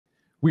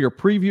We are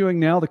previewing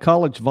now the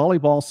college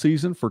volleyball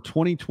season for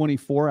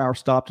 2024. Our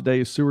stop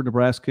today is Seward,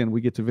 Nebraska, and we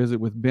get to visit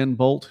with Ben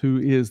Boldt, who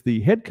is the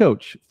head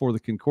coach for the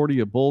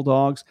Concordia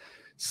Bulldogs.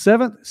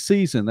 7th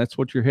season, that's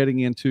what you're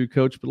heading into,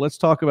 Coach. But let's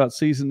talk about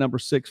season number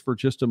 6 for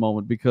just a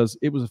moment, because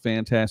it was a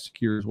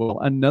fantastic year as well.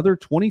 Another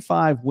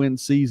 25-win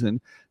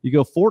season. You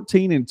go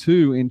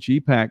 14-2 in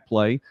GPAC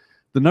play.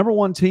 The number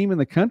 1 team in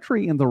the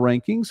country in the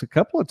rankings a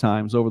couple of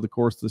times over the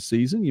course of the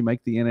season. You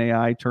make the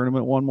NAIA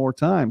tournament one more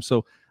time.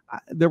 So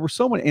there were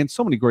so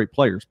many great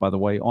players, by the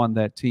way, on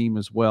that team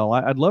as well.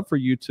 I'd love for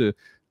you to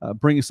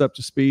bring us up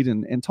to speed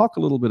and talk a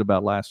little bit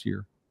about last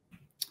year.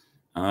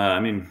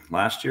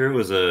 Last year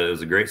was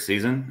a great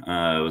season.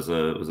 It was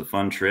a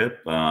fun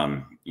trip.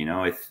 I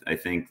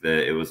think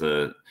that it was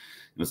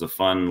a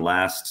fun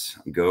last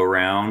go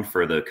round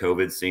for the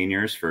COVID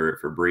seniors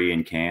for Bree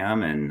and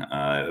Cam, and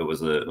it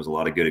was a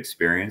lot of good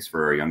experience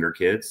for our younger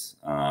kids.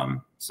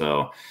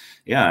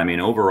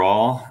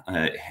 Overall,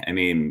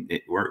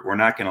 we're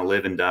not going to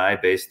live and die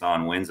based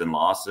on wins and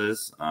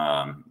losses,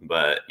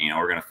 but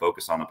we're going to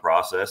focus on the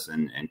process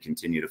and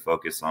continue to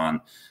focus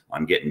on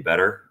getting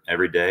better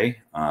every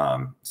day.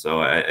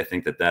 I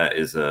think that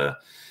is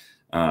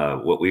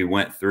what we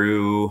went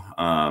through,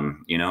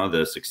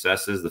 the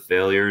successes, the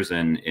failures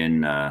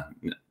in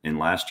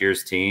last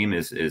year's team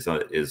is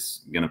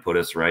going to put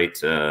us right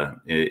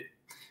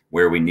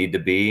where we need to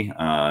be,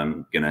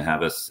 going to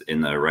have us in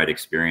the right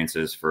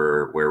experiences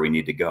for where we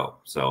need to go.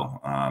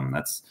 So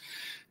that's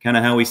kind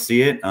of how we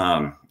see it.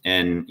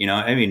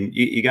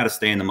 You got to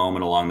stay in the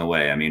moment along the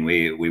way.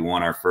 We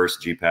won our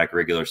first GPAC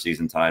regular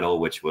season title,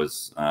 which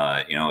was,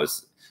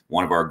 is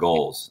one of our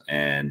goals.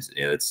 And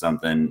it's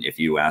something, if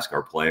you ask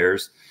our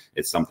players,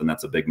 it's something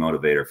that's a big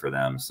motivator for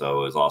them. So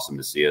it was awesome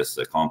to see us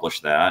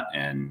accomplish that.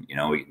 And,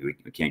 we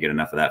can't get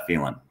enough of that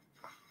feeling.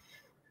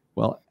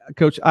 Well,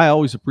 Coach, I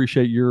always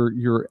appreciate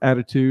your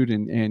attitude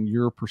and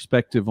your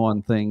perspective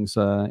on things,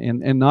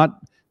 and not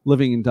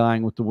living and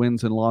dying with the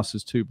wins and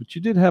losses too. But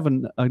you did have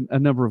a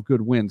number of good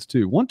wins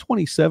too.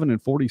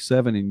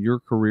 127-47 in your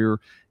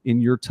career,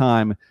 in your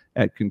time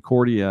at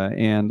Concordia,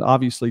 and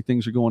obviously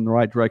things are going in the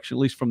right direction,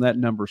 at least from that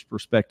numbers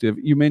perspective.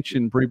 You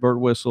mentioned Bree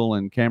Birdwhistle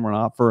and Cameron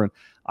Opfer, and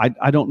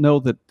I don't know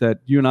that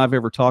you and I've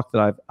ever talked,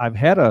 that I've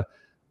had a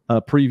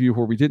preview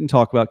where we didn't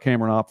talk about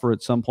Cameron Opfer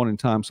at some point in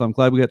time, so I'm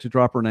glad we got to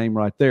drop her name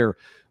right there.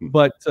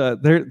 But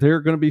there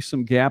are going to be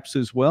some gaps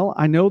as well.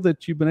 I know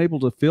that you've been able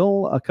to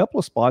fill a couple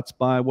of spots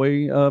by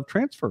way of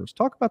transfers.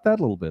 Talk about that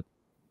a little bit.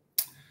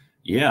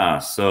 Yeah,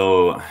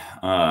 so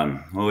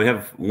we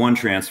have one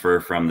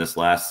transfer from this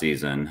last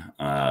season.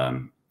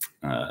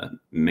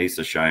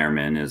 Mesa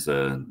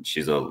Shireman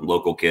she's a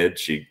local kid.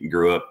 She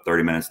grew up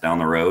 30 minutes down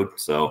the road,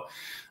 so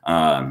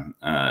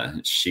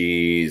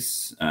she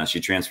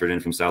transferred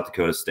in from South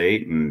Dakota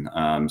State,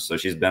 and so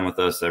she's been with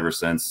us ever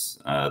since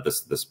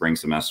the spring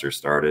semester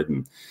started.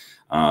 And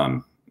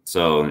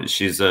so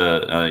she's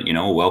a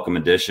welcome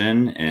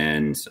addition,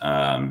 and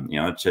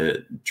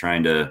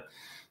trying to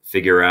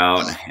figure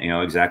out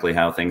exactly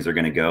how things are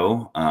going to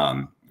go.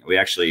 We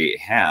actually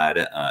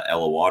had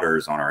Ella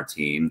Waters on our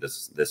team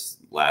this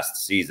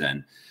last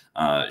season.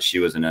 She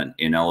was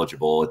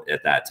ineligible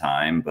at that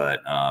time, but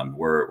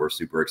we're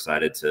super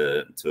excited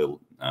to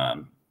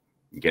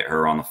get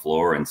her on the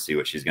floor and see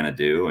what she's going to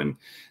do. And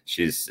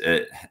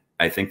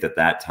I think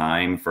that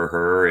time for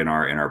her in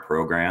our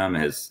program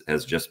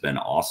has just been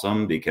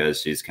awesome,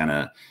 because she's kind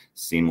of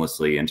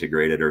seamlessly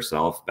integrated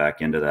herself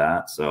back into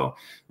that. So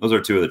those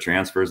are two of the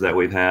transfers that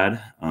we've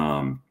had.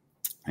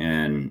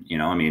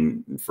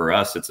 For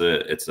us,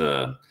 it's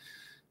a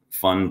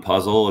fun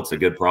puzzle. It's a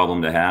good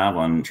problem to have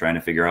on trying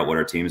to figure out what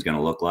our team is going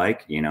to look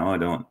like. I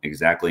don't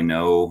exactly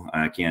know.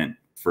 I can't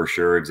for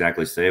sure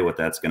exactly say what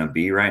that's going to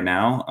be right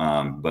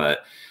now. But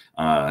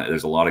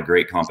there's a lot of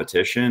great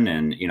competition,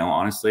 and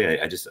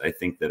honestly, I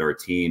think that our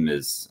team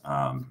is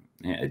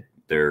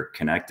they're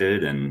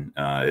connected, and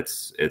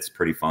it's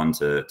pretty fun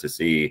to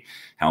see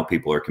how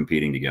people are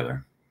competing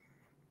together.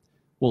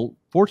 Well,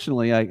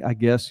 fortunately, I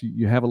guess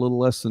you have a little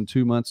less than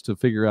 2 months to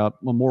figure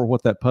out more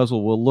what that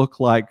puzzle will look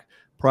like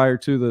prior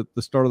to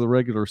the start of the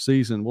regular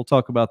season. We'll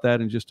talk about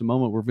that in just a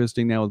moment. We're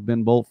visiting now with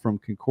Ben Boldt from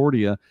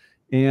Concordia.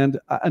 And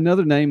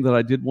another name that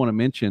I did want to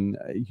mention,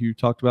 you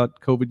talked about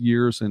COVID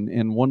years,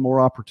 and one more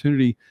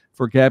opportunity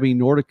for Gabby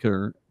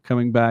Nordiker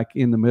coming back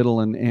in the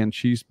middle, and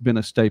she's been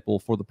a staple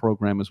for the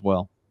program as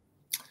well.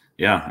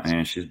 Yeah,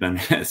 and she's been,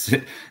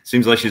 it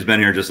seems like she's been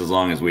here just as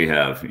long as we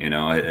have.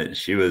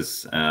 She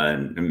was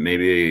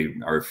maybe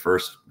our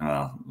first,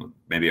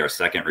 maybe our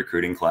second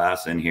recruiting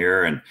class in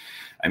here.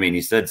 And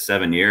you said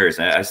 7 years.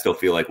 I still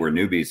feel like we're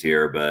newbies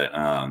here, but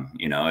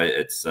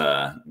it's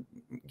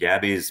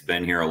Gabby's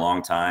been here a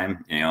long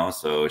time,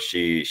 so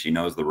she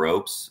knows the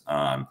ropes.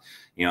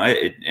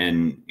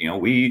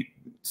 We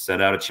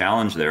set out a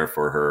challenge there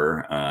for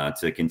her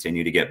to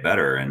continue to get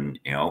better. And,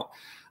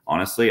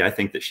 honestly, I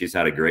think that she's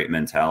had a great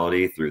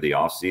mentality through the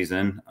off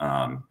season.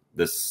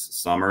 This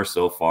summer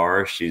so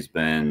far, she's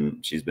been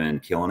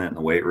killing it in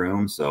the weight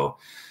room. So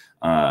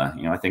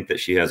you know, I think that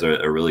she has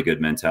a really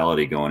good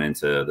mentality going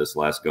into this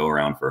last go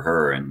around for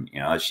her. And, you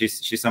know,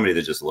 she's somebody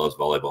that just loves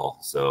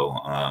volleyball. So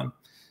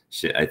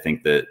I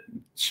think that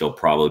she'll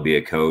probably be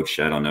a coach.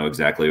 I don't know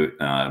exactly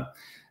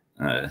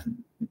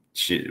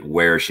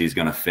where she's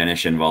going to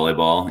finish in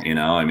volleyball. You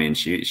know, I mean,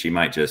 she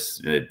might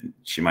just,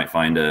 she might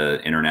find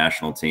a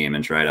international team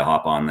and try to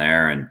hop on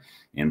there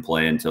and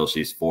play until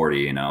she's 40,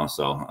 you know?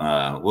 So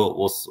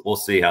we'll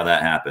see how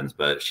that happens,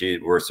 but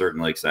we're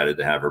certainly excited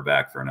to have her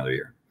back for another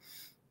year.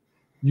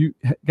 You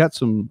got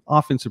some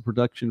offensive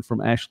production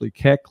from Ashley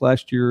Keck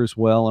last year as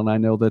well. And I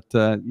know that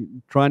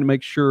trying to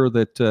make sure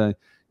that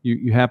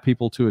you have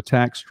people to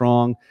attack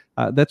strong.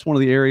 That's one of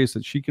the areas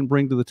that she can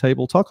bring to the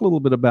table. Talk a little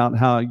bit about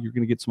how you're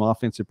going to get some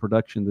offensive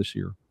production this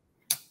year.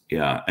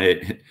 Yeah,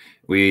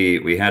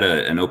 we had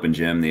an open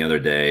gym the other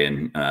day,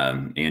 and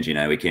Angie and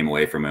I, we came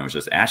away from it. It was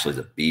just, Ashley's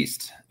a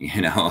beast,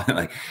 you know.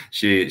 Like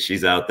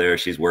she's out there,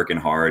 she's working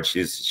hard.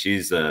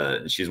 She's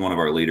one of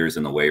our leaders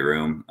in the weight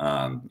room,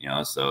 you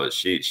know. So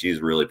she's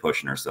really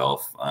pushing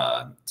herself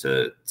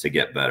to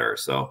get better.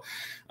 So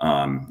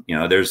you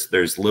know,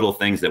 there's little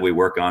things that we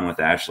work on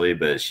with Ashley,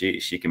 but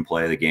she can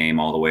play the game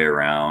all the way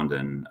around,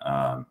 and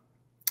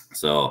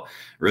so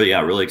really,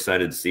 yeah, really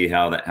excited to see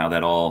how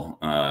that all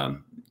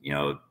you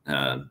know,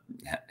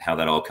 how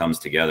that all comes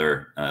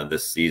together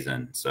this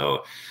season.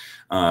 So,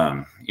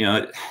 you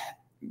know,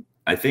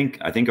 I think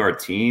our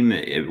team,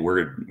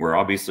 we're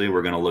obviously,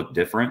 we're going to look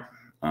different.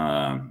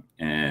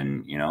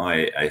 And, you know,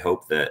 I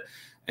hope that,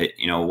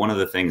 you know, one of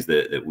the things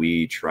that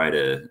we try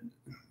to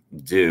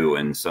do,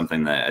 and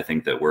something that I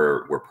think that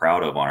we're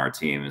proud of on our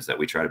team, is that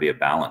we try to be a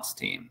balanced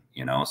team,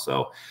 you know.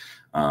 So,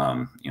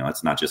 you know,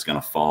 it's not just going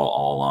to fall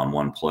all on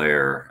one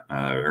player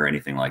or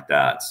anything like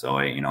that. So,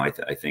 you know,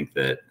 I think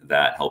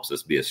that helps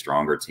us be a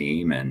stronger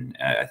team, and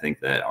I think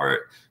that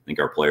our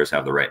players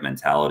have the right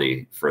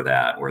mentality for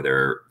that,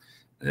 where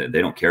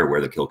they don't care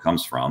where the kill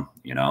comes from.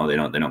 You know, they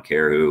don't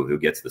care who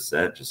gets the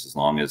set, just as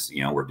long as,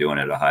 you know, we're doing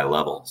it at a high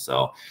level.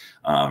 So,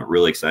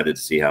 really excited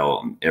to see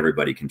how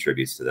everybody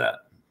contributes to that.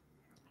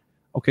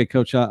 Okay,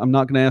 Coach, I'm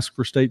not going to ask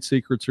for state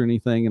secrets or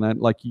anything, and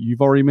like you've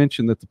already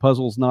mentioned that the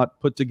puzzle's not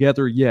put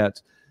together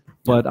yet,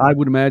 but I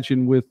would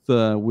imagine with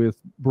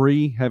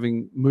Bree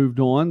having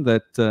moved on,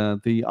 that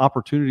the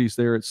opportunities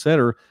there at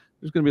setter,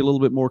 there's going to be a little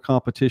bit more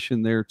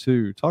competition there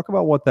too. Talk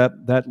about what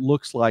that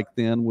looks like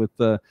then, with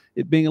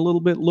it being a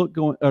little bit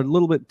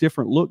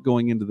different look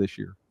going into this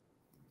year.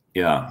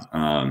 Yeah.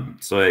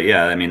 So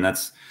yeah, I mean,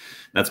 that's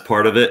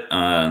part of it.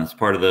 It's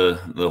part of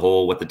the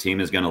whole, what the team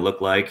is going to look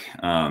like.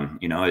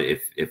 You know,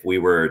 if we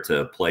were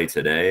to play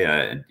today,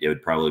 it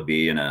would probably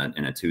be in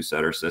a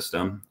two-setter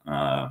system,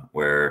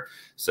 where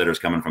setter's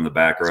coming from the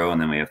back row,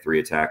 and then we have 3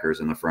 attackers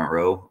in the front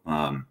row.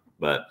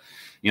 But,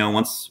 you know,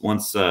 once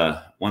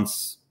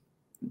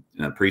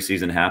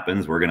preseason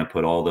happens, we're going to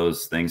put all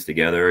those things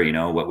together, you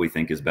know, what we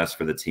think is best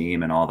for the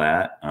team and all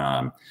that.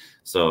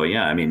 So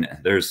yeah, I mean,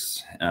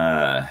 there's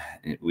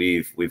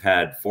we've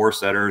had 4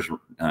 setters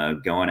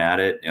going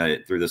at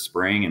it through the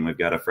spring, and we've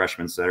got a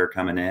freshman setter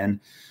coming in.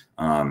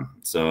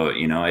 So,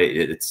 you know,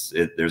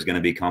 there's going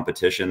to be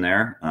competition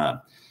there.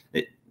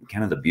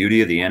 Kind of the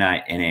beauty of the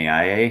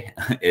NAIA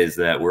is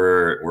that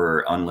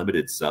we're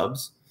unlimited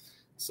subs.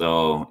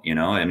 So, you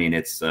know, I mean,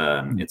 it's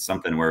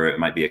something where it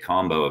might be a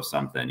combo of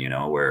something, you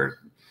know, where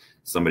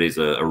somebody's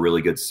a really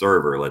good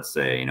server, let's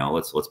say, you know,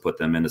 let's put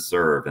them into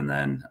serve, and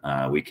then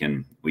we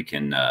can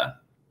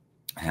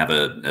have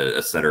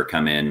a setter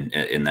come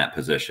in that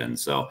position.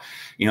 So,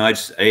 you know, I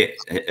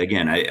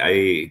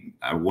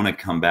want to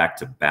come back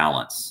to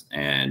balance,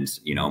 and,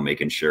 you know,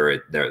 making sure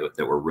that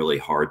we're really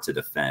hard to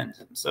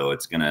defend. So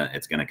it's gonna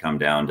come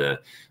down to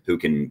who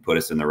can put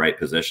us in the right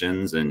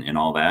positions and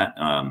all that.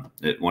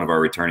 One of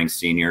our returning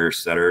senior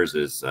setters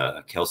is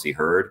Kelsey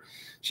Hurd.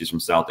 She's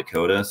from South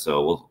Dakota,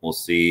 so we'll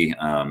see.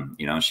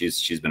 You know,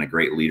 she's been a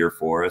great leader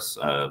for us,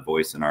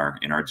 voice in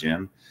our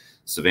gym.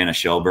 Savannah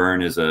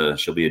Shelburne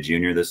she'll be a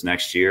junior this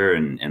next year,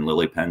 and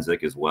Lily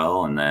Penzick as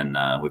well. And then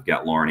we've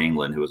got Lauren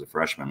England, who was a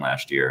freshman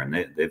last year, and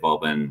they've all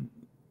been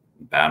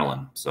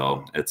battling.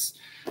 So it's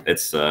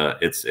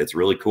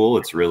really cool.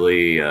 It's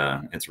really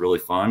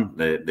fun.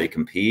 They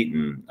compete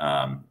and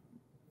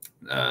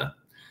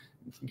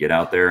get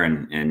out there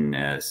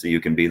and see who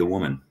can be the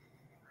woman.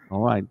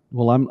 All right.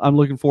 Well, I'm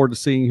looking forward to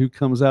seeing who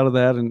comes out of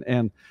that,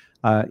 and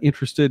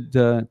interested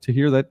to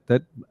hear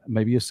that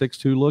maybe a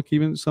 6-2 look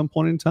even at some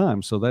point in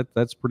time. So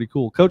that's pretty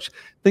cool. Coach,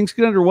 things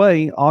get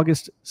underway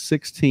August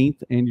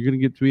 16th, and you're going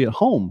to get to be at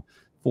home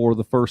for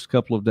the first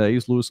couple of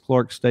days. Lewis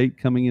Clark State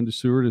coming into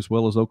Seward, as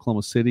well as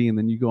Oklahoma City, and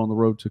then you go on the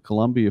road to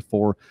Columbia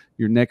for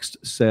your next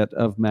set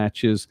of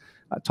matches.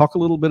 Talk a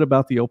little bit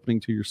about the opening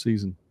to your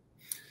season.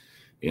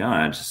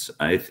 Yeah,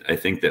 I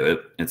think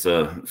that it's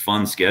a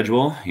fun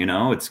schedule. You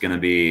know, it's going to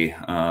be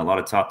a lot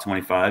of top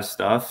 25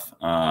 stuff.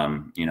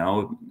 You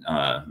know,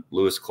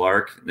 Lewis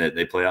Clark, that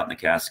they play out in the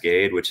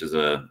Cascade, which is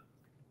a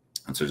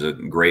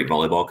great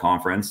volleyball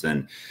conference,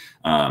 and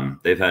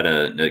they've had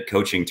a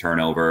coaching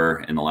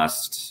turnover in the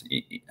last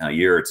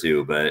year or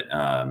two. But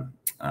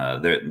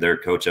their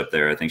coach up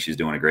there, I think she's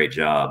doing a great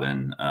job.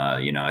 And,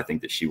 you know, I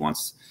think that she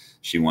wants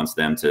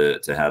them to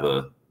have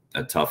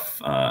a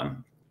tough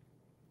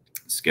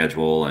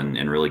schedule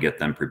and really get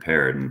them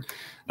prepared. And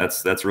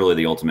that's really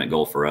the ultimate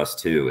goal for us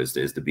too, is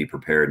to be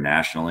prepared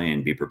nationally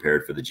and be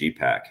prepared for the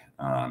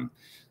GPAC.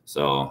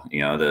 So,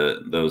 you know,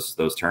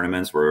 those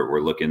tournaments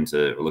we're looking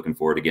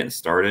forward to getting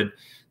started.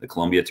 The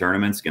Columbia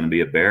tournament's going to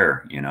be a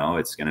bear. You know,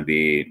 it's going to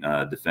be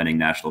defending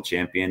national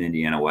champion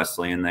Indiana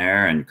Wesleyan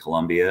there, and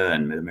Columbia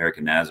and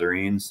Mid-American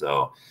Nazarene.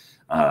 So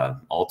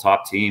all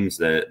top teams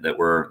that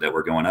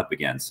we're going up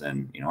against,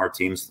 and you know, our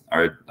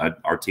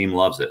team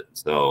loves it.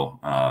 So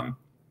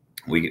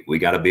we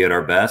got to be at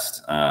our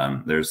best.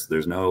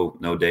 There's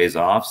no days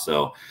off.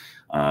 So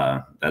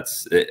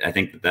that's it. I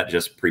think that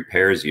just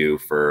prepares you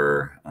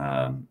for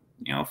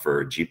you know,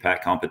 for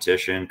GPAC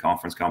competition,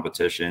 conference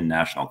competition,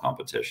 national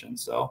competition.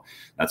 So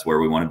that's where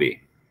we want to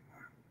be.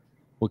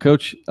 Well,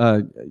 Coach,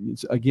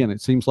 again, it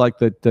seems like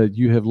that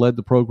you have led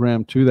the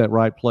program to that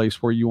right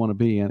place where you want to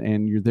be,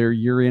 and you're there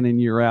year in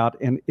and year out.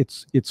 And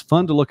it's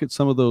fun to look at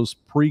some of those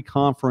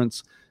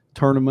pre-conference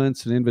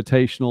tournaments and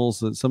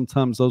invitationals. And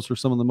sometimes those are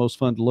some of the most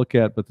fun to look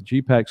at. But the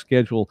GPAC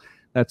schedule,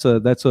 that's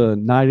a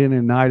night in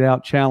and night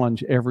out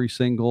challenge every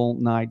single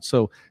night.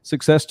 So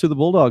success to the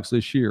Bulldogs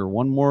this year.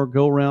 One more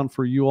go around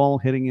for you all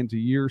heading into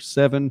year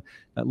 7,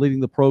 leading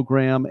the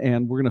program,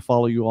 and we're going to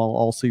follow you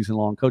all season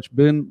long. Coach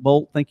Ben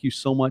Boldt, thank you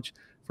so much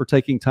for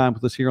taking time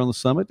with us here on the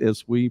Summit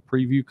as we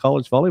preview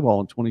college volleyball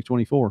in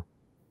 2024.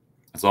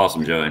 That's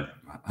awesome, Joey.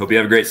 Hope you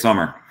have a great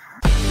summer.